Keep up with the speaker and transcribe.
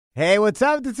Hey, what's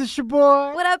up? This is your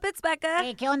boy. What up? It's Becca.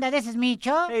 Hey, ¿qué onda? This is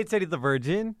Micho. Hey, it's Eddie the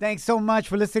Virgin. Thanks so much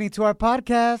for listening to our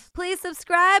podcast. Please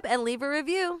subscribe and leave a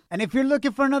review. And if you're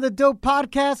looking for another dope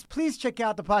podcast, please check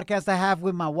out the podcast I have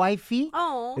with my wifey.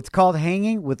 Oh. It's called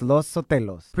Hanging with Los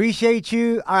Sotelos. Appreciate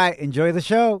you. All right, enjoy the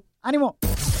show. Animo.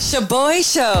 Shaboy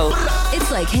Show.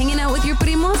 It's like hanging out with your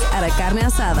primos at a carne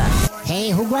asada. Hey,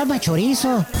 who grabbed my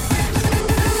chorizo?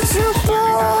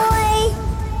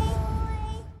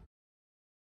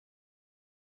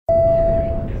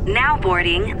 Now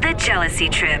boarding the jealousy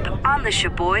trip on the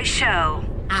Shaboy Show.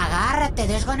 Agárrate,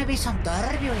 there's gonna be some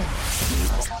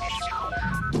turbulence.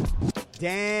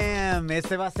 Damn,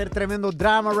 este va a ser tremendo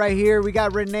drama right here. We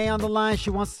got Renee on the line. She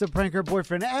wants to prank her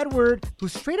boyfriend Edward, who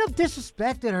straight up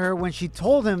disrespected her when she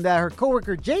told him that her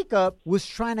coworker Jacob was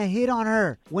trying to hit on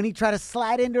her when he tried to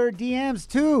slide into her DMs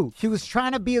too. She was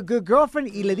trying to be a good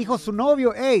girlfriend y le dijo su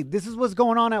novio, hey, this is what's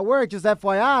going on at work, just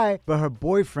FYI. But her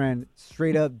boyfriend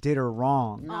straight up did her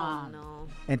wrong. Oh, no.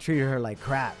 And treated her like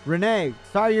crap. Renee,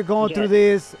 sorry you're going through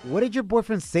this. What did your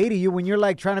boyfriend say to you when you're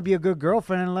like trying to be a good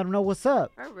girlfriend and let him know what's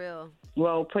up? For real.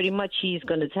 Well, pretty much he's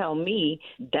going to tell me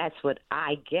that's what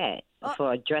I get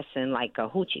for dressing like a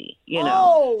hoochie, you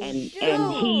know. And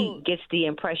he gets the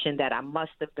impression that I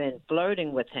must have been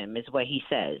flirting with him is what he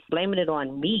says. Blaming it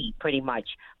on me pretty much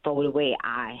for the way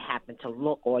I happen to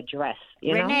look or dress,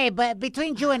 you know. Renee, but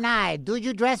between you and I, do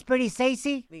you dress pretty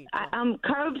sexy?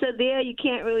 Curves are there. You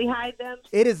can't really hide them.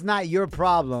 It is not your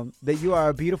problem that you are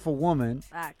a beautiful woman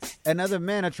Facts. and other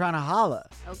men are trying to holla.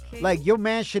 Okay. Like, your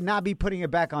man should not be putting it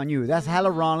back on you. That's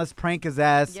hella wrong. Let's prank his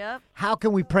ass. Yep. How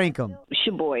can we prank him?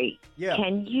 Shaboy, Yeah.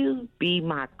 can you be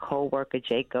my coworker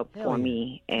Jacob for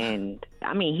me? And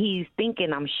I mean, he's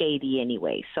thinking I'm shady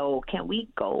anyway. So can we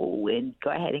go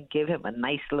ahead and give him a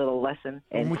nice little lesson?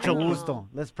 And Mucho gusto.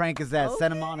 Let's prank his ass.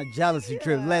 Send him on a jealousy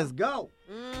trip. Let's go.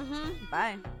 Mm-hmm.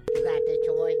 Bye. You got this,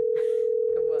 your boy.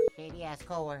 Shady ass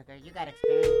coworker. You got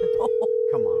experience.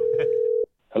 Come on.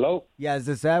 Hello? Yeah, is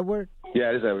this Edward?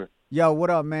 Yeah, this is Edward. Yo,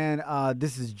 what up, man?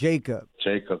 This is Jacob.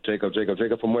 Jacob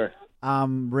from where?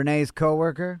 Renee's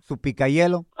coworker, su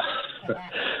picayelo.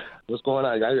 What's going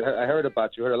on? I heard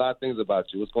about you. Heard a lot of things about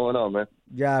you. What's going on, man?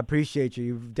 Yeah, I appreciate you.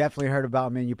 You've definitely heard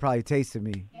about me and you probably tasted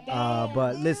me.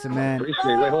 But listen, man. Appreciate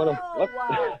it. Wait, hold on.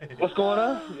 What's going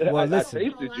on? Well, listen. I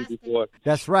tasted you before.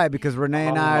 That's right, because Renee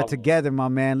and I are together, my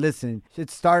man. Listen, it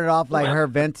started off like her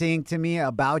venting to me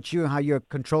about you and how you're a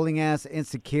controlling ass,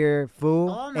 insecure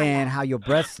fool, and how your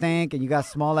breasts stink and you got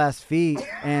small ass feet.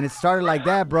 And it started like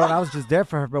that, bro. And I was just there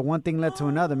for her, but one thing led to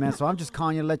another, man. So I'm just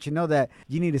calling you to let you know that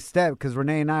you need to step because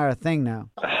Renee and I are a thing now.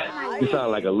 You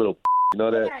sound like a little you know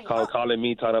that? Calling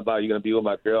me, talking about you're going to be with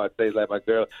my girl. I say it's like my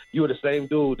girl. You were the same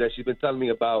dude that she's been telling me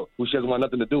about who she doesn't want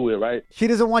nothing to do with, right? She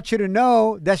doesn't want you to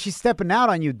know that she's stepping out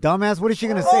on you, dumbass. What is she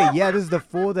going to say? Yeah, this is the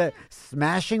fool that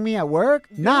smashing me at work?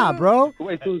 Nah, bro.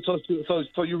 Wait,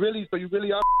 so you really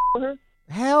are with her?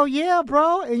 Hell yeah,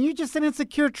 bro. And you just an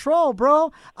insecure troll,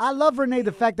 bro. I love Renee,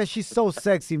 the fact that she's so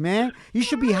sexy, man. You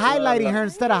should be highlighting her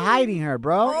instead of hiding her,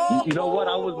 bro. You know what?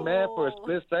 I was mad for a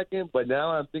split second, but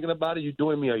now I'm thinking about it. You're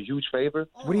doing me a huge favor.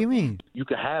 What do you mean? You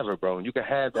can have her, bro. You can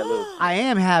have that little... I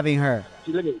am having her.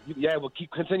 See, look at, yeah, well,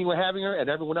 keep continuing having her, and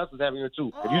everyone else is having her,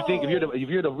 too. If you think, if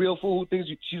you're the real fool who thinks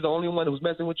she's the only one who's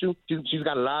messing with you, she's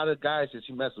got a lot of guys that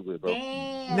she messes with, bro.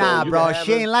 Nah, so bro,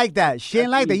 she ain't like that. She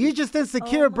ain't like that. You just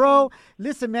insecure, bro.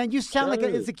 Listen, man, you sound like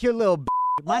an insecure little b****.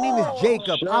 My name is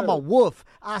Jacob. I'm a wolf.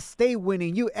 I stay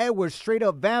winning. You, Edward, straight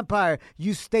up vampire.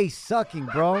 You stay sucking,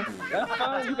 bro. That's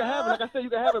fine. You can have her. Like I said, you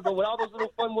can have her. But with all those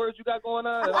little fun words you got going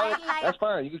on, that's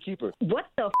fine. You can keep her. What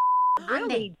the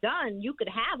really done? You could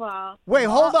have her. Wait,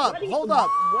 hold up. Hold up.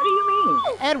 What do you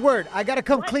mean? Edward, I got to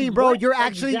come clean, bro. You're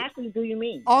actually exactly do you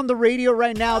mean? on the radio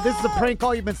right now. This is a prank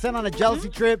call. You've been sent on a jealousy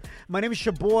trip. My name is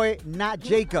Shaboy, not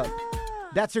Jacob.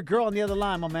 That's your girl on the other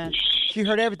line, my man. She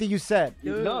heard everything you said.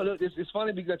 No, look, it's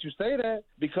funny because you say that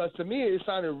because to me it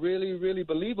sounded really, really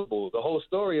believable. The whole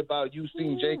story about you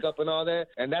seeing Jacob and all that,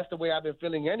 and that's the way I've been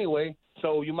feeling anyway.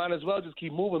 So you might as well just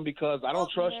keep moving because I don't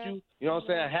trust you. You know what I'm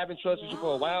saying? I haven't trusted you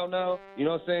for a while now. You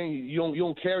know what I'm saying? You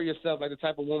don't carry yourself like the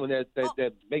type of woman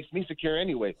that makes me secure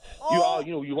anyway. You're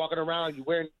walking around, you're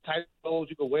wearing tight clothes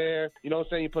you can wear. You know what I'm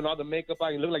saying? You put all the makeup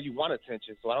on, you look like you want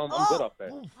attention. So I'm good off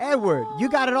that. Edward, you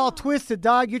got it all twisted,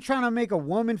 dog. You're trying to make a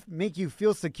woman make you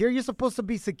feel secure. You're supposed to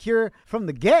be secure from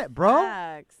the get, bro.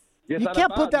 Facts. It's You not can't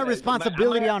about put that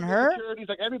responsibility on her. Insecurities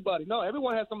like everybody. No,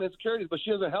 everyone has some insecurities, but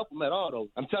she doesn't help them at all, though.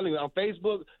 I'm telling you, on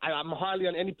Facebook, I'm hardly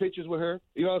on any pictures with her.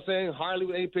 You know what I'm saying? Hardly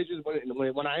with any pictures.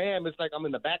 When I am, it's like I'm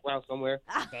in the background somewhere.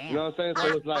 Damn. You know what I'm saying?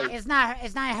 So it's like... It's not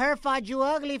her fault you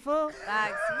ugly, fool.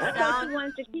 Facts. I thought you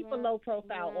wanted to keep a low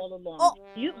profile all along.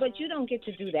 But you don't get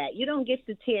to do that. You don't get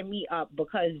to tear me up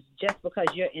because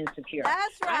you're insecure.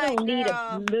 That's right, I don't need girl.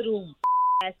 a little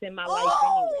ass in my life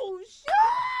anyway.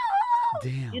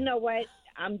 Damn. You know what?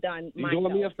 I'm done. You're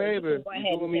doing me a favor.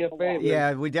 You're doing me a favor.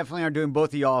 Yeah, we definitely are doing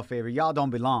both of y'all a favor. Y'all don't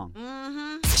belong.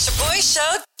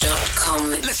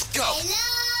 ShaboyShow.com. Let's go.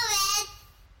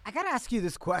 I gotta ask you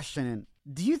this question.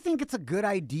 Do you think it's a good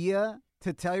idea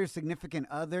to tell your significant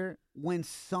other when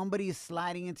somebody is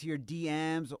sliding into your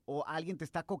DMs or alguien te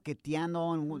está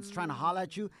coqueteando and is trying to holler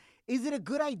at you? Is it a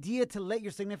good idea to let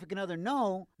your significant other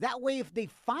know? That way, if they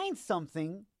find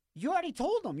something, you already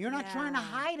told them. You're not trying to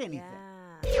hide anything.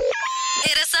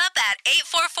 Hit us up at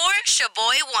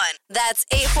 844-SHABOY1. That's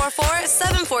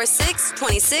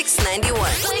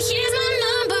 844-746-2691. But here's my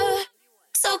number,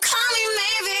 so call me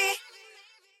maybe.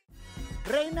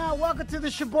 Reina, welcome to the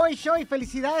Shaboy Show y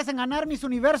felicidades en ganar Miss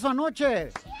Universo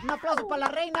anoche. Un aplauso para la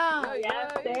reina.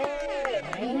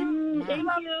 Thank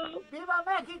you. ¡Viva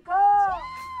México!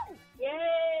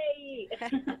 Yay!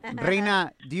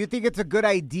 Reina, do you think it's a good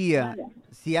idea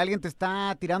si alguien te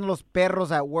está tirando los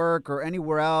perros at work or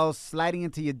anywhere else, sliding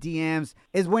into your DMs,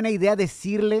 es buena idea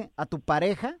decirle a tu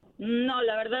pareja? No,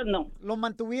 la verdad no. ¿Lo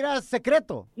mantuvieras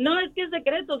secreto? No es que es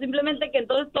secreto, simplemente que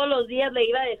entonces todos los días le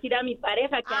iba a decir a mi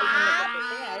pareja que alguien me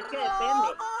coquetea, es que depende.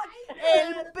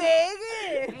 ¡El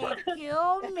pegue!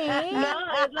 No, es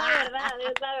la verdad.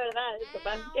 Lo que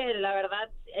pasa es que la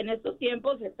verdad en estos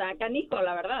tiempos está canijo,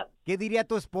 la verdad. ¿Qué diría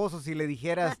tu esposo si le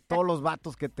dijeras todos los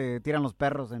vatos que te tiran los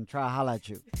perros en try to holler at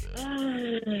you?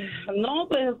 No,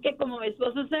 pues es que como mi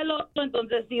esposo es celoso,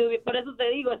 entonces sí, por eso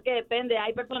te digo, es que depende.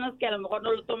 Hay personas que a lo mejor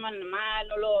no lo toman mal,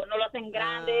 no lo hacen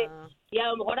grande y a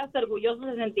lo mejor hasta orgullosos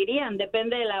se sentirían,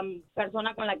 depende de la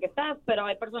persona con la que estás, pero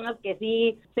hay personas que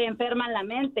sí se enferman la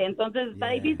mente, entonces está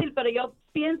difícil, pero yo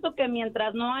pienso que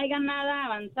mientras no haya nada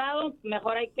avanzado,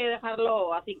 mejor hay que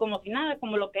dejarlo así como si nada,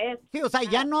 como lo que es. Sí, o sea,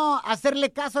 ya no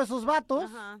hacerle caso a esos vatos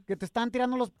que te están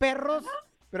tirando los perros.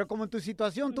 Pero como en tu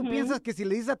situación, tú piensas que si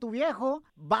le dices a tu viejo,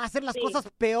 va a hacer las cosas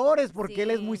peores porque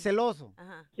él es muy celoso.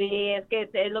 Sí, es que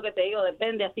es lo que te digo,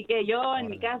 depende. Así que yo, en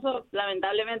mi caso,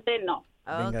 lamentablemente, no.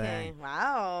 Venga.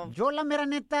 Wow. Yo, la mera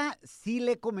neta, sí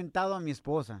le he comentado a mi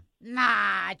esposa.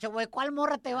 Nah, güey, ¿cuál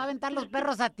morra te va a aventar los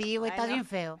perros a ti, güey? Estás bien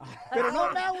feo. Pero no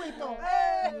me agüito.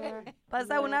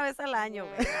 Pasa una vez al año,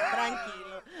 güey.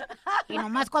 Tranquilo. Y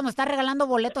nomás cuando está regalando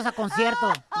boletos a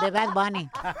conciertos de Bad Bunny.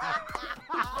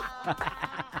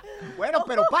 Bueno,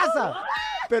 pero pasa.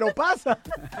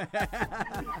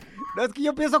 No, es que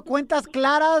yo pienso cuentas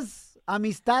claras,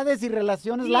 amistades y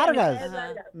relaciones largas.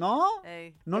 ¿No?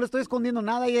 No le estoy escondiendo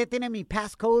nada. Ella tiene mi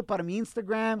passcode para mi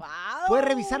Instagram. Wow. Puede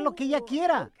revisar lo que ella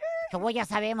quiera. Güey, ya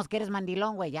sabemos que eres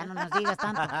mandilón, güey. Ya no nos digas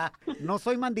tanto. No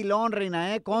soy mandilón,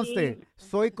 reina, conste.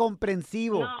 Soy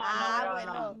comprensivo.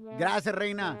 Bueno. Gracias,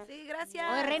 reina. Sí, gracias.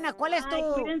 Oye, reina, ¿cuál es tu...? Ay,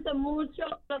 cuídense mucho,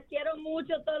 los quiero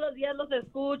mucho, todos los días los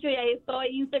escucho y ahí estoy,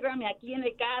 Instagram y aquí en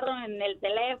el carro, en el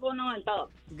teléfono, en todo.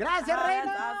 Gracias,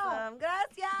 reina. Awesome.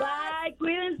 Gracias. Bye,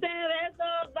 cuídense,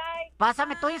 besos, bye.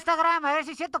 Pásame tu Instagram, a ver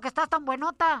si siento que estás tan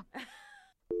buenota.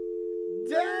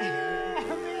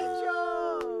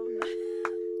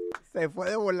 Se fue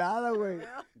de volada, güey.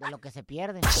 De lo que se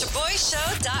pierde.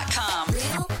 ShaboyShow.com.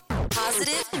 Real,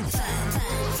 positive,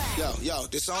 Yo,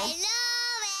 this song?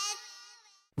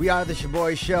 We are the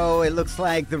Shaboy Show. It looks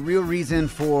like the real reason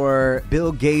for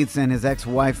Bill Gates and his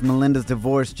ex-wife Melinda's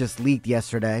divorce just leaked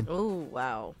yesterday. Oh,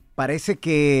 wow. Parece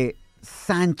que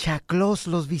Santa Claus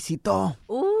los visitó.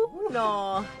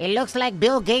 No. It looks like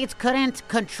Bill Gates couldn't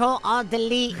control or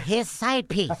delete his side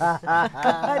piece.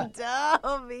 Dumb,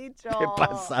 bicho. ¿Qué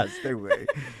pasaste, güey?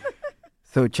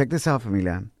 So check this out,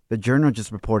 familia. The Journal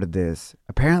just reported this.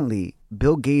 Apparently,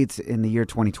 Bill Gates in the year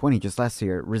 2020, just last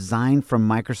year, resigned from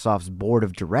Microsoft's board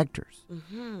of directors.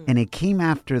 And it came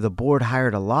after the board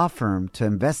hired a law firm to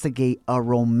investigate a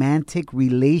romantic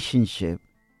relationship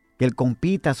que el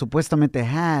compita supuestamente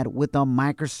had with a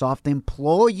Microsoft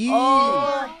employee.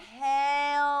 Oh,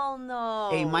 hell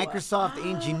no. A Microsoft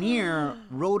engineer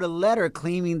wrote a letter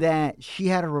claiming that she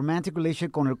had a romantic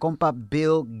relationship con el compa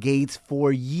Bill Gates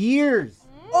for years.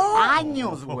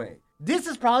 Años, güey. This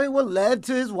is probably what led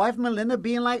to his wife Melinda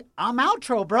being like, I'm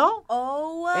outro, bro.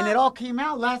 Oh. And it all came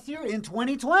out last year in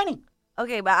 2020.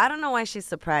 Okay, but I don't know why she's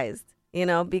surprised,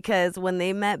 because when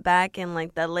they met back in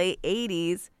like the late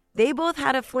 80s, they both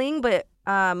had a fling, but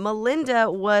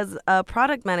Melinda was a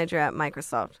product manager at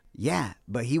Microsoft. Yeah,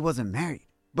 but he wasn't married.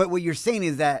 But what you're saying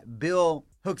is that Bill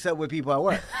hooks up with people at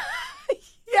work.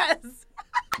 Yes.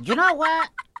 You know what?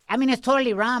 I mean, it's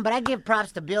totally wrong, but I give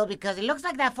props to Bill because it looks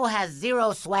like that fool has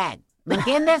zero swag. ¿Me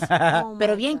entiendes?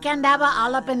 Pero bien que andaba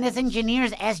all up in this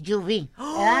engineer's SUV.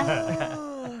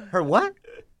 Her what?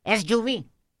 SUV.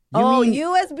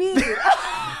 USB.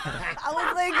 I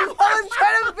was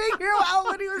trying to figure out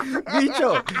what he was saying.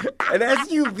 Bicho, an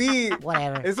SUV.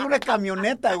 Whatever. Es una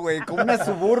camioneta, güey, como una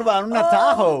Suburban, una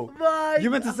Tahoe. You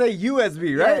meant to say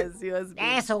USB, right? Yes, USB.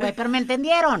 Eso, güey, pero me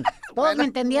entendieron. Todos me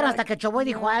entendieron hasta que Choboy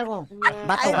dijo algo.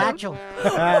 Vato gacho.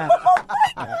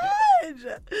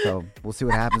 So we'll see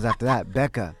what happens after that.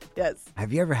 Becca. Yes.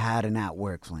 Have you ever had an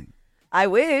at-work fling? I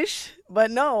wish,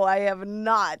 but no, I have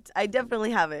not. I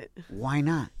definitely haven't. Why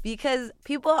not? Because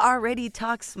people already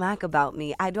talk smack about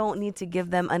me. I don't need to give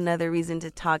them another reason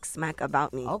to talk smack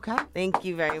about me. Okay. Thank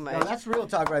you very much. No, that's real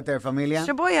talk right there, familia.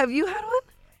 Shaboy, have you had one?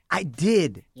 I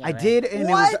did. Yeah, I right. did, and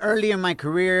What? it was early in my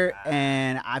career,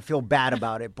 and I feel bad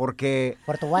about it porque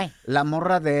Por tu güey. la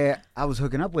morra that I was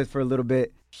hooking up with for a little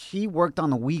bit, she worked on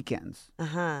the weekends,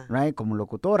 Uh-huh. right? Como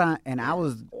locutora, and I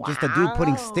was just a dude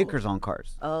putting stickers on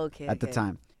cars Okay. at the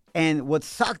time. And what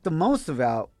sucked the most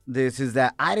about this is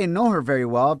that I didn't know her very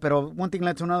well, pero one thing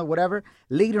led to another, whatever.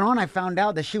 Later on, I found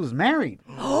out that she was married.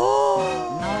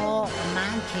 No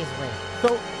manches, güey.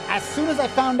 So as soon as I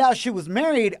found out she was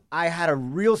married, I had a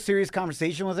real serious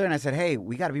conversation with her, and I said, hey,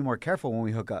 we got to be more careful when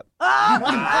we hook up.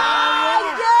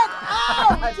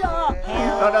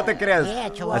 No te creas. Yeah,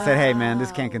 I said, hey, man, this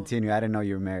can't continue. I didn't know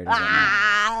you were married. I said, "No."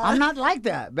 I'm not like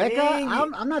that, Becca.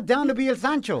 I'm not down to be El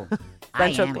Sancho.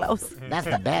 Sancho I am. Claus. That's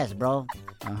the best, bro.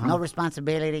 No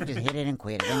responsibility, just hit it and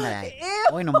quit it. Venga de ahí.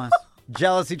 Hoy nomás.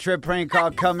 Jealousy trip prank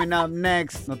call coming up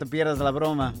next. No te pierdas la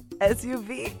broma.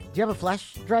 SUV. Do you have a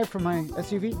flash drive for my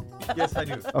SUV? Yes, I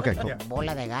do. Okay, cool.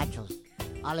 Bola de gachos.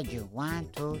 All of you. 1,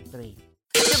 2, 3.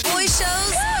 Shaboy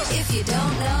Shows. If you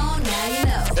don't know, now you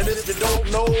know. And if you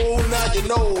don't know, now you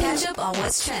know. Catch up on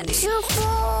what's trending.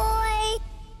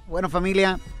 Bueno,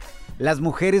 familia, las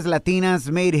mujeres latinas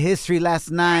made history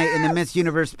last night in the Miss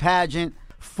Universe pageant.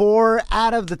 4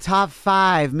 out of the top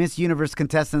 5 Miss Universe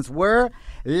contestants were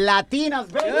Latinas,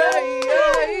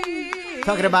 baby!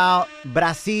 Talking about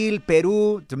Brazil,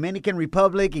 Peru, Dominican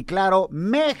Republic, y claro,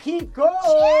 Mexico!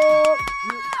 Oh,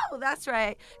 that's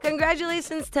right.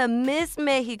 Congratulations to Miss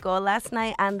Mexico. Last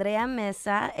night, Andrea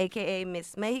Mesa, a.k.a.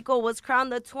 Miss Mexico, was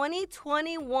crowned the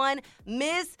 2021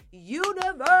 Miss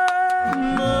Universe.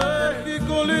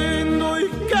 México lindo y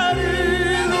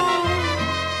querido,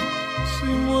 si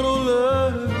muero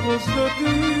lejos de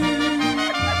ti,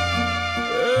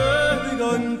 que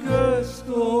digan que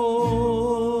estoy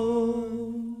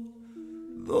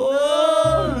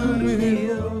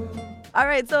dormido. All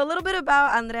right, so a little bit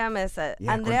about Andrea Mesa.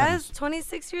 Yeah, Andrea is cuéntanos.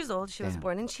 26 years old. She was Damn.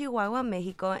 born in Chihuahua,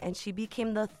 Mexico, and she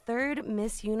became the 3rd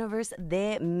Miss Universe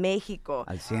de Mexico.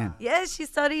 Al 100. Yes, she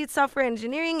studied software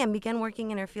engineering and began working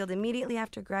in her field immediately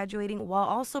after graduating while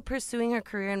also pursuing her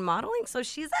career in modeling. So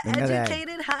she's an Venga de ahí.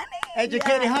 educated honey.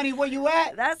 Educated Yeah. honey, where you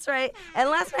at? That's right. And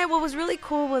last night, what was really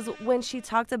cool was when she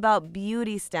talked about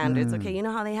beauty standards. Okay, you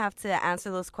know how they have to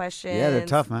answer those questions? Yeah, they're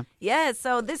tough, man. Yeah,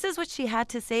 so this is what she had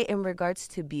to say in regards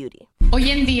to beauty. Hoy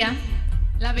en día,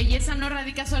 la belleza no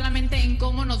radica solamente en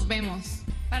cómo nos vemos.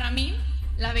 Para mí,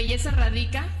 la belleza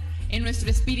radica en nuestro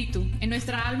espíritu, en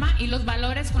nuestra alma y los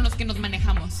valores con los que nos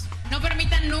manejamos. No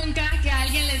permitan nunca que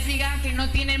alguien les diga que no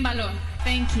tienen valor.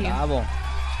 Thank you. Bravo.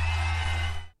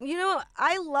 You know,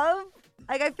 I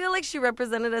feel like she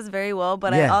represented us very well,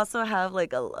 but I Yeah. also have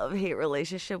like a love-hate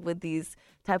relationship with these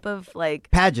type of like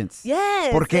Pageants.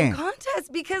 yes, ¿Por qué? like, contests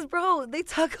because bro, they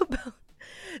talk about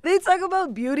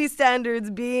beauty standards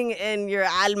being in your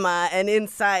alma and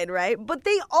inside, right? But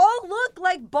they all look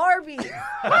like Barbie.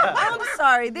 I'm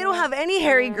sorry, they don't have any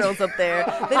hairy girls up there.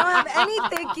 They don't have any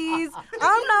thickies.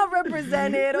 I'm not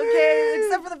represented, okay?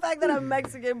 Except for the fact that I'm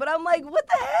Mexican. But I'm like, what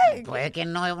the heck? Puede que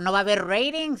no va a haber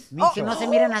ratings. Si no se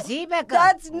miran así, Becca.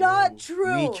 That's not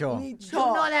true. Micho. You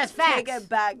know that's facts. Take it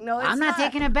back. No, it's I'm not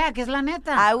taking it back. Es la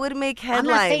neta. I would make headlines.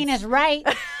 I'm not saying it's right.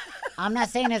 I'm not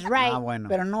saying it's right. bueno.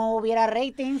 Pero no hubiera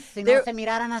ratings si There- no se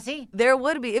miraran así. There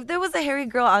would be. If there was a hairy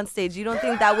girl on stage, you don't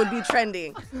think that would be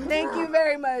trending. Thank you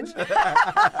very much. Oh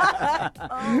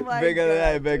my Becca,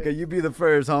 God. hey, Becca, you be the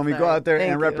first, homie. Go Sorry. out there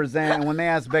Thank and you. represent. And when they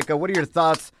ask Becca, what are your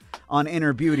thoughts on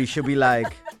inner beauty? She'll be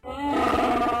like,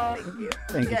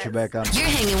 Thank you, Rebecca. You're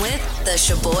hanging with The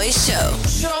Shaboy Show.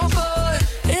 Shaboy,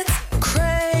 it's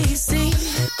crazy.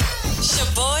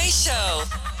 Shaboy Show.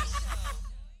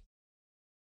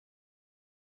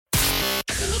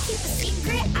 Can you keep a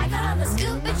secret? I got all a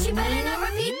scoop, but you better not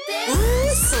repeat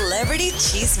this. Celebrity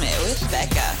Cheesemate with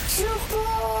Becca.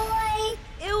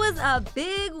 It was a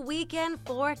big weekend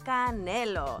for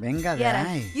Canelo. Venga He had a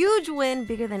de ahí. huge win,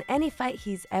 bigger than any fight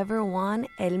he's ever won.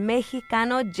 El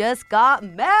Mexicano just got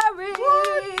married.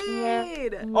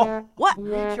 What?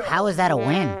 How is that a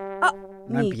win?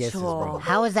 No empieces, bro.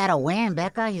 How is that a win,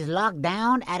 Becca? He's locked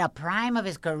down at a prime of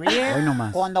his career. Hoy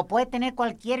nomás. Cuando puede tener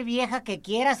cualquier vieja que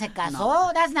quiera, se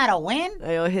casó. That's not a win.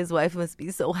 Oh, his wife must be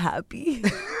so happy.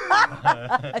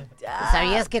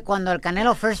 ¿Sabías que cuando el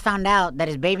Canelo first found out that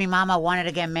his baby mama wanted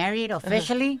to get married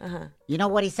officially, you know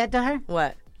what he said to her?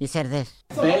 What? He said this.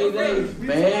 Payday,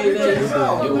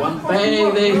 you want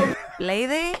payday. ¿Play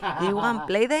day? Do you want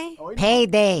play day?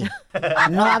 Payday.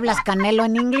 ¿No hablas Canelo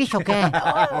en English o qué?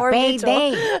 Or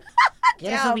Payday. Mitchell.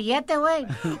 ¿Quieres su billete,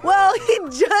 güey? Well, he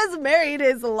just married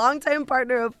his longtime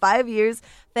partner of 5 years,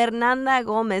 Fernanda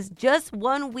Gomez, just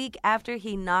 1 week after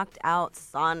he knocked out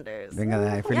Saunders. Venga de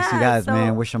ahí. Felicidades,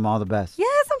 man. Wish them all the best.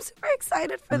 Yes, I'm super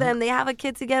excited for them. They have a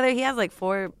kid together. He has like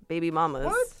 4 baby mamas.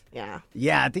 What? Yeah.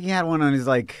 Yeah, I think he had one on his,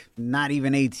 like, not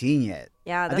even 18 yet.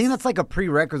 Yeah, I think that's like a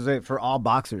prerequisite for all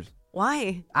boxers.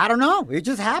 Why? I don't know. It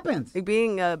just happens. Like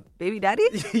being a baby daddy?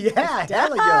 Yeah,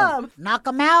 hella young. Knock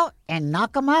him out and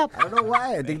knock him up. I don't know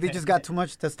why. I think they just got too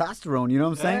much testosterone. You know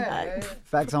what I'm saying?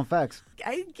 Facts on facts.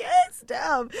 I guess,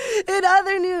 damn. In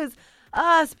other news,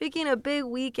 speaking of big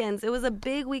weekends, it was a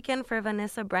big weekend for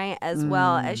Vanessa Bryant as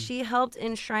well, as she helped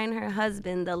enshrine her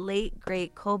husband, the late,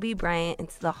 great Kobe Bryant,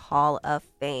 into the Hall of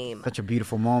Fame. Such a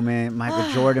beautiful moment. Michael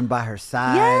Jordan by her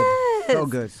side. Yes. So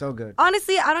good, so good.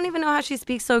 Honestly, I don't even know how she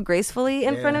speaks so gracefully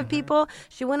in front of people.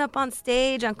 She went up on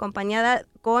stage acompañada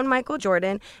con Michael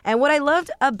Jordan. And what I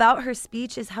loved about her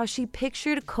speech is how she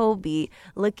pictured Kobe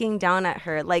looking down at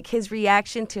her, like his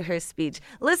reaction to her speech.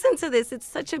 Listen to this. It's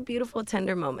such a beautiful,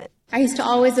 tender moment. I used to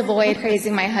always avoid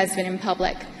praising my husband in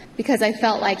public because I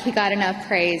felt like he got enough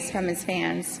praise from his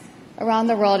fans around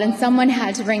the world, and someone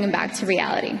had to bring him back to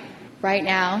reality. Right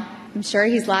now, I'm sure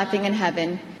he's laughing in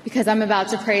heaven because I'm about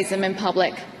to praise him in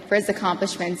public for his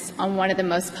accomplishments on one of the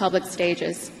most public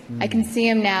stages. I can see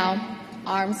him now,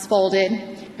 arms folded,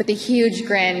 with a huge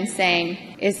grin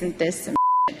saying, "Isn't this some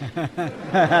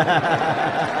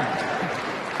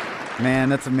Man,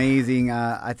 that's amazing.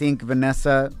 I think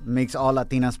Vanessa makes all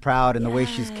Latinas proud in the way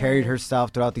she's carried herself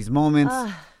throughout these moments.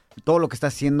 Todo lo que está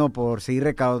haciendo por seguir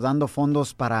recaudando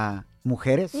fondos para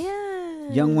mujeres.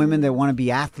 Young women that want to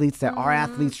be athletes, that are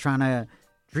athletes trying to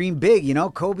dream big. You know,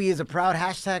 Kobe is a proud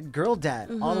hashtag girl dad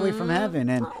all the way from heaven.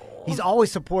 And he's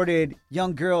always supported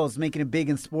young girls making it big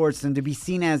in sports and to be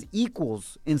seen as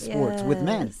equals in sports with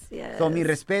men. So, mis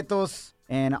respetos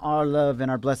and our love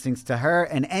and our blessings to her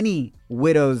and any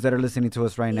widows that are listening to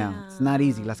us right now. It's not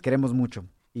easy. Las queremos mucho.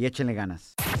 Y échenle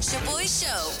ganas. Shaboy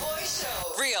Show.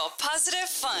 Real positive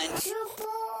fun.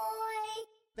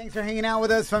 Thanks for hanging out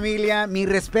with us, familia. Mis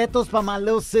respetos pa my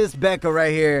little sis Becca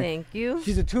right here. Thank you.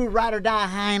 She's a true ride or die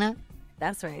hyena.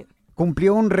 That's right.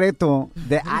 Cumplió un reto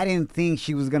that I didn't think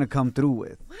she was going to come through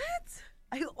with. What?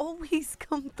 I always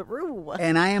come through.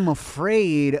 And I am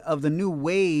afraid of the new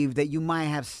wave that you might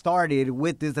have started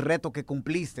with this reto que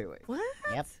cumpliste, güey. What?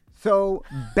 Yep. So,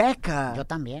 Becca Yo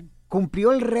también.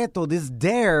 cumplió el reto, this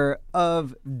dare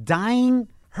of dyeing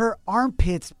her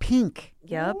armpits pink.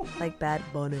 Yep, like Bad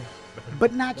Bunny.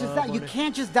 But not just that. You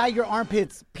can't just dye your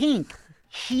armpits pink.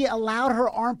 She allowed her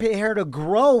armpit hair to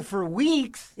grow for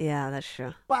weeks. Yeah, that's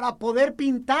true. Para poder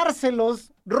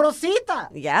pintárselos rosita.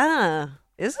 Yeah.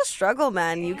 It's a struggle,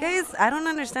 man. You guys, I don't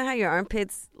understand how your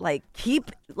armpits, like,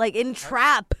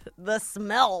 entrap the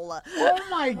smell. Oh,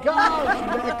 my gosh,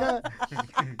 Becca.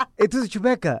 Entonces,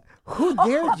 Chubeca, who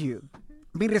dared you?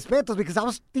 Mis respetos, because I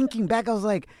was thinking back, I was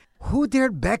like, who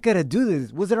dared Becca to do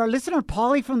this? Was it our listener,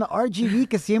 Polly, from the RGV,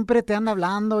 que siempre te anda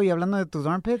hablando y hablando de tus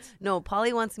armpits? No,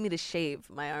 Polly wants me to shave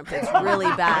my armpits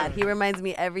really bad. He reminds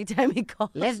me every time he calls.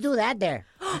 Let's do that there.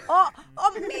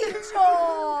 Micho!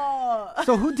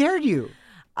 So who dared you?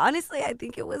 Honestly, I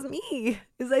think it was me.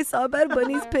 Because I saw Bad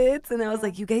Bunny's pits, and I was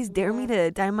like, you guys dare me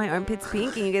to dye my armpits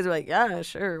pink? And you guys were like, yeah,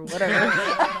 sure, whatever.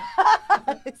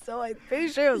 So I'm pretty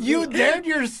sure it was You me. dared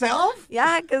yourself?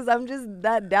 Yeah, because I'm just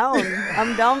that down.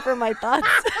 I'm down for my thoughts.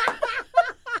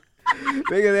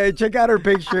 Check out her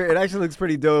picture. It actually looks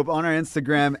pretty dope on our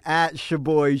Instagram at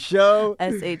Shaboy Show.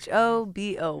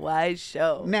 SHOBOY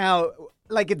Show. Now,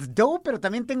 like, it's dope, pero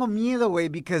también tengo miedo,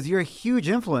 güey, because you're a huge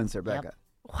influencer, Becca. Yep.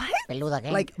 What? Peluda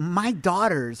gang. Like, my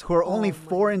daughters, who are only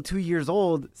 4 and 2 years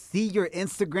old, see your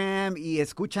Instagram y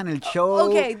escuchan el show.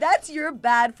 Okay, that's your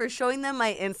bad for showing them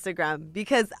my Instagram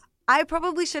because I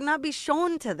probably should not be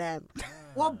shown to them.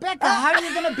 Well, Becca, how are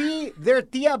you going to be their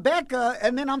Tia Becca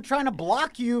and then I'm trying to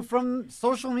block you from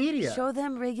social media? Show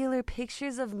them regular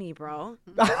pictures of me, bro.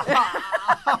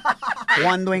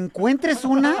 Cuando encuentres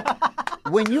una,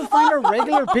 when you find a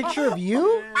regular picture of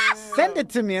you, send it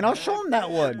to me and I'll show them that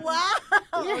one. Wow.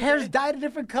 Your hair's dyed a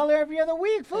different color every other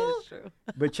week, fool. That is true.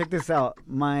 But check this out.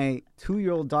 My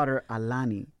 2-year-old daughter,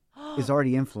 Alani, is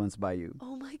already influenced by you.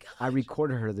 Oh, my God. I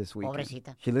recorded her this week.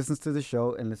 Pobrecita. She listens to the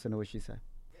show and listen to what she said.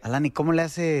 Alani, ¿cómo le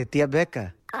hace Tia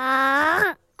Becca?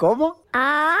 ¿Cómo?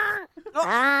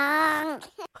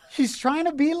 She's trying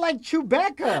to be like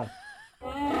Chewbacca.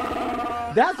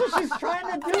 That's what she's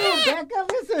trying to do, Becca.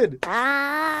 Listen.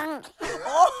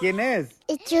 ¿Quién es?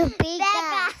 It's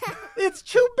Chewbacca. It's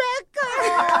Chewbacca.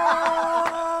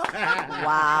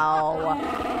 Wow.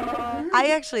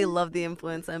 I actually love the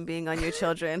influence I'm being on your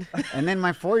children. And then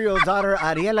my 4-year-old daughter,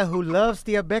 Ariela, who loves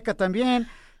Tia Becca también,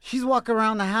 she's walking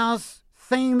around the house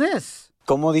saying this.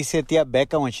 ¿Cómo dice Tia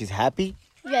Becca when she's happy?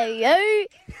 Yeah, yeah.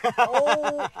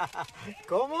 Oh.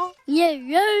 ¿Cómo? Yeah,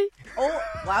 yeah. Oh,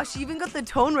 wow, she even got the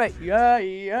tone right. Yeah,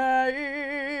 yeah,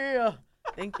 yeah.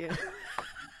 Thank you.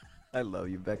 I love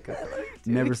you, Becca.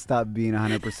 Never stop being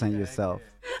 100% yourself.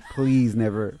 Please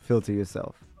never filter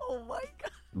yourself. Oh, my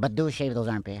God. But do shave those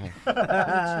armpit hairs.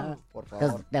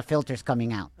 Because the filter's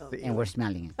coming out and we're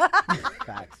smelling it.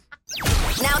 Facts.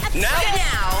 Now.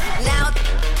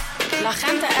 La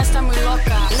gente está muy loca.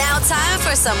 Now time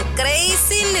for some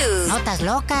crazy news. Notas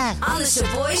locas. On the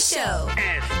Shaboy Show.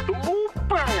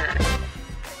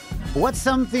 What's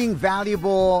something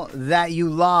valuable that you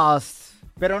lost,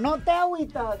 pero no te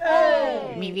agüitas?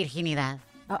 Hey. Mi virginidad.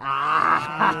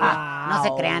 No se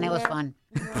crean, it was fun.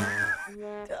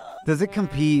 Does it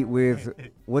compete with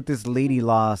what this lady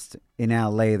lost in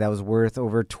L.A. that was worth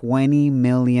over $20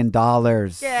 million?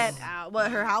 Get out. What,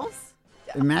 her house?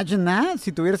 Imagine that.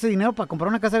 Si tuviera ese dinero para comprar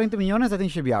una casa de 20 millones, I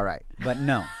think she'd be all right. But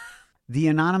no. The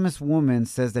anonymous woman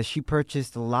says that she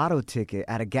purchased a lotto ticket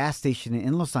at a gas station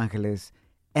in Los Angeles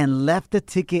and left the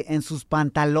ticket in sus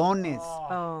pantalones.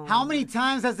 Oh. How many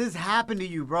times has this happened to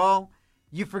you, bro?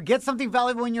 You forget something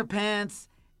valuable in your pants,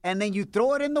 and then you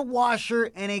throw it in the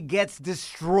washer, and it gets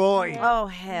destroyed. Oh,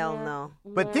 hell no.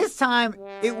 But this time,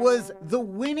 it was the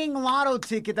winning lotto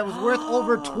ticket that was worth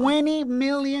over $20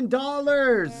 million.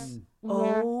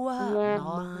 Oh,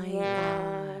 my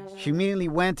gosh. She immediately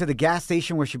went to the gas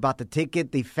station where she bought the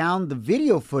ticket. They found the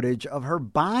video footage of her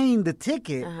buying the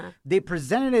ticket. They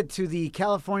presented it to the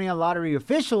California lottery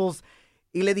officials.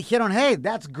 Y le dijeron, hey,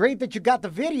 that's great that you got the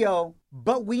video,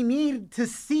 but we need to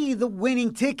see the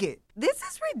winning ticket. This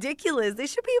is ridiculous. They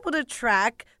should be able to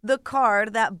track the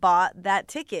card that bought that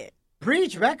ticket.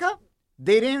 Preach, Becca.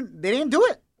 They didn't do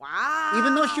it. Wow.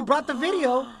 Even though she brought the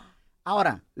video.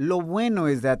 Ahora, lo bueno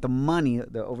is that the money,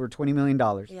 the over $20 million,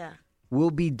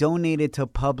 will be donated to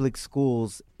public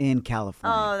schools in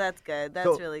California. Oh, that's good.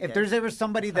 That's really good. If there's ever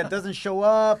somebody that doesn't show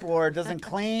up or doesn't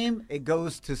claim, it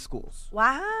goes to schools.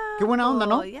 Wow. Qué buena onda,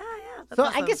 ¿no? Yeah. So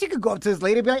awesome. I guess you could go up to this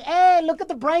lady and be like, hey, look at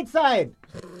the bright side.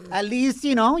 At least,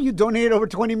 you know, you donated over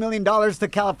 $20 million to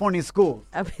California schools.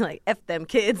 I'd be like, F them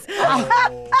kids.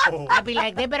 I'd be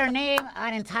like, they better name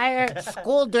an entire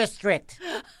school district.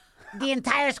 The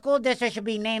entire school district should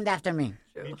be named after me.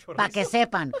 Pa' que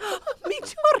sepan.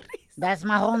 Micho Rizzo. That's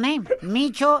my whole name.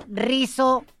 Micho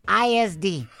Rizzo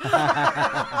ISD.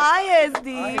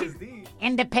 ISD.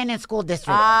 Independent School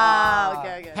District. Ah,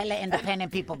 okay. Hella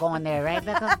independent people going there, right,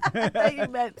 Becca? I thought you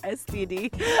meant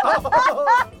STD.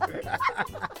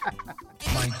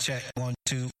 Mic check. 1,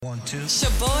 2, 1, 2.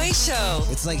 Shaboy Show.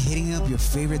 It's like hitting up your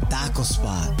favorite taco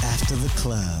spot after the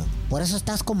club. Por eso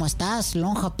estás como estás,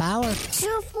 Lonja Power.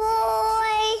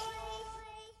 Shaboy.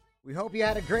 We hope you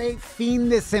had a great fin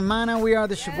de semana. We are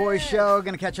the Shaboy Show.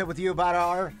 Going to catch up with you about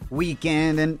our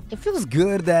weekend. And it feels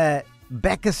good that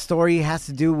Becca's story has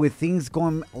to do with things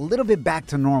going a little bit back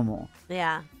to normal.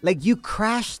 Yeah. Like you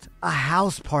crashed a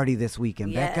house party this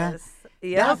weekend, Becca.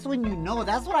 Yep. That's when you know.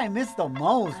 That's what I miss the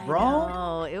most, bro.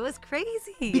 Oh, it was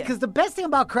crazy. Because the best thing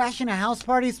about crashing a house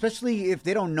party, especially if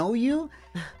they don't know you,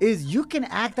 is you can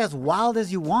act as wild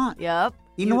as you want. Yep.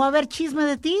 Y no va a haber chisme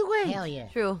de ti, güey. Hell yeah.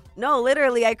 True. No,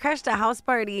 literally, I crashed a house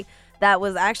party that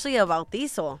was actually a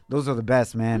bautizo. Those are the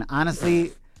best, man.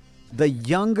 Honestly, the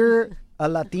younger a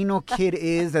Latino kid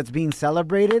is that's being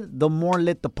celebrated, the more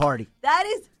lit the party. That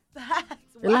is facts.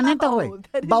 Wow, la neta, güey.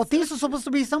 Bautizo is supposed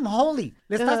to be something holy.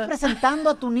 Le estás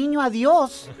presentando a tu niño a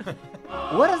Dios.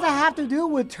 What does that have to do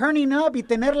with turning up y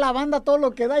tener la banda todo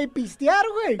lo que da y pistear,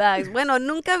 güey? Bueno,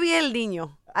 nunca vi el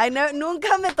niño.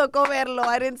 Nunca me tocó verlo.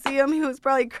 I didn't see him. He was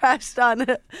probably crashed on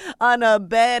a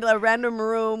bed, a random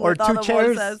room. Or with 2 all the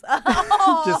chairs.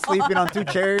 bolsas. Just sleeping on 2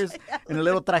 chairs in a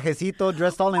little trajecito,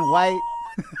 dressed all in white.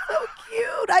 So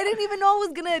cute. I didn't even know I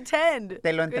was going to attend.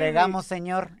 Te lo entregamos,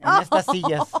 señor, en estas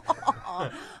sillas.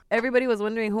 Everybody was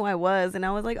wondering who I was, and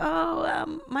I was like,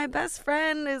 my best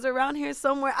friend is around here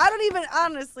somewhere. I don't even,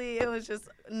 honestly, it was just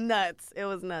nuts. It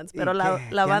was nuts. Pero la banda...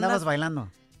 ¿Qué andabas bailando?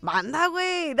 Banda,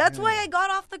 güey. That's why I got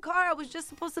off the car. I was just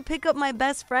supposed to pick up my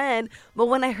best friend. But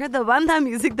when I heard the banda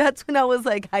music, that's when I was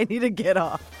like, I need to get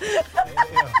off.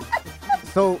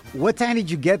 So, what time did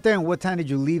you get there and what time did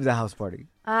you leave the house party?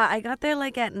 I got there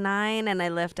like at 9 and I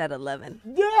left at 11.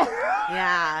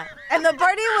 Yeah. And the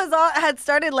party had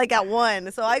started like at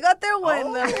 1. So I got there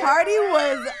when the party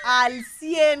was al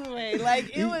 100, güey.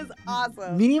 Like, it was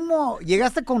awesome. Mínimo,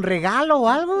 ¿llegaste con regalo o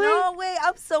algo, güey? No, wait,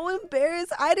 I'm so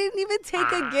embarrassed. I didn't even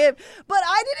take a gift. But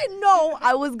I didn't know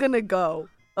I was going to go.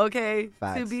 Okay?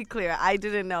 Facts. To be clear, I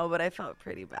didn't know, but I felt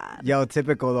pretty bad. Yo,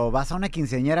 típico, though. Vas a una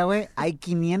quinceañera, güey. Hay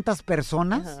 500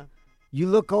 personas. You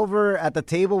look over at the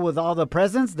table with all the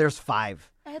presents, there's 5.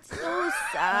 That's so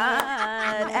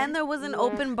sad. And there was an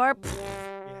open bar.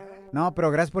 No, pero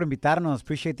gracias por invitarnos.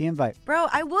 Appreciate the invite. Bro,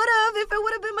 I would have if it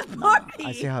would have been my party.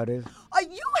 I see how it is.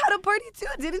 You had a party too,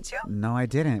 didn't you? No, I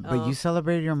didn't. But you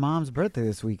celebrated your mom's birthday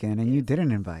this weekend and you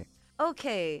didn't invite.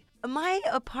 Okay, my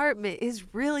apartment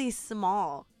is really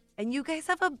small. And you guys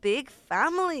have a big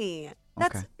family.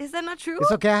 Is that not true?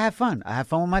 It's okay. I had fun. I had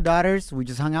fun with my daughters. We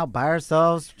just hung out by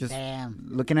ourselves, just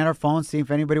looking at our phones, seeing if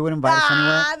anybody would invite us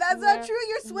anywhere. That's not true.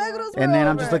 Your suegros were And then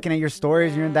I'm over. just looking at your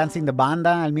stories. You're dancing the banda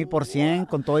al 1000%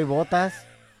 con todo y botas.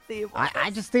 I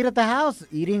just stayed at the house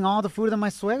eating all the food that my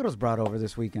suegros brought over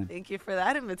this weekend. Thank you for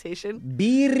that invitation.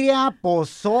 Birria,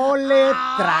 pozole,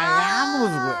 tragamos,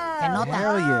 güey. Se nota.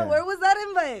 Hell yeah. Where was that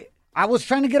invite? I was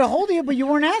trying to get a hold of you, but you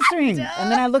weren't answering.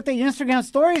 And then I looked at your Instagram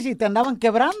stories y te andaban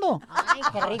quebrando. Ay,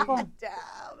 qué rico.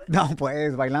 No,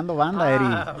 pues, bailando banda,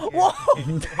 Eddie.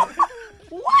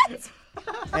 What?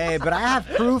 Hey, but I have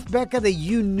proof, Becca, that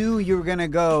you knew you were going to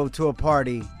go to a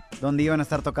party donde iban a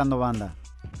estar tocando banda.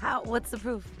 How? What's the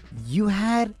proof? You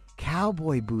had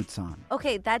cowboy boots on.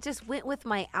 Okay, that just went with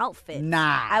my outfit.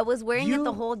 Nah. I was wearing it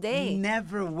the whole day.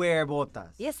 Never wear botas.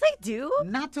 Yes, I do.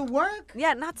 Not to work?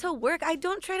 Yeah, not to work. I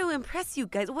don't try to impress you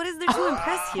guys. What is there to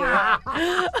impress here? How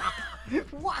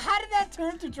did that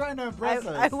turn to trying to impress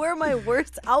us? I wear my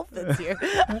worst outfits here.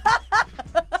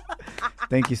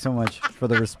 Thank you so much for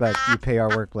the respect you pay our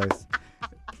workplace.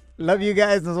 Love you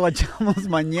guys. Nos guachamos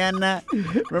mañana.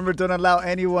 Remember, don't allow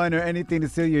anyone or anything to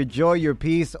steal your joy, your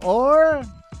peace, or...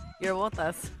 your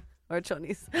botas. Or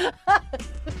chonis.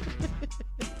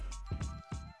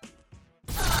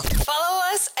 Follow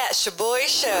us at Shaboy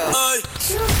Show.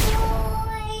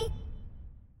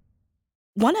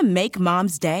 Want to make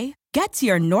Mom's Day? Get to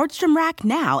your Nordstrom Rack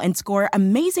now and score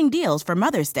amazing deals for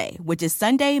Mother's Day, which is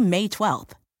Sunday, May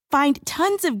 12th. Find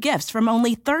tons of gifts from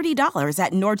only $30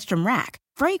 at Nordstrom Rack.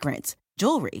 Fragrance,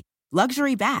 jewelry,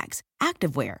 luxury bags,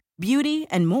 activewear, beauty,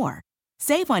 and more.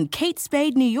 Save on Kate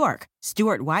Spade New York,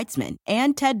 Stuart Weitzman,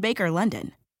 and Ted Baker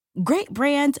London. Great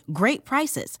brands, great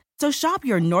prices. So shop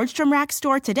your Nordstrom Rack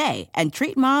store today and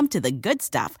treat Mom to the good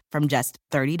stuff from just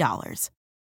 $30.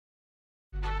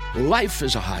 Life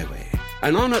is a highway,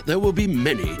 and on it there will be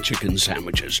many chicken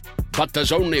sandwiches. But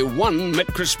there's only one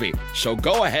McCrispy. So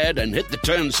go ahead and hit the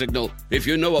turn signal if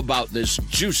you know about this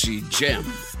juicy gem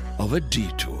of a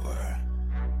detour.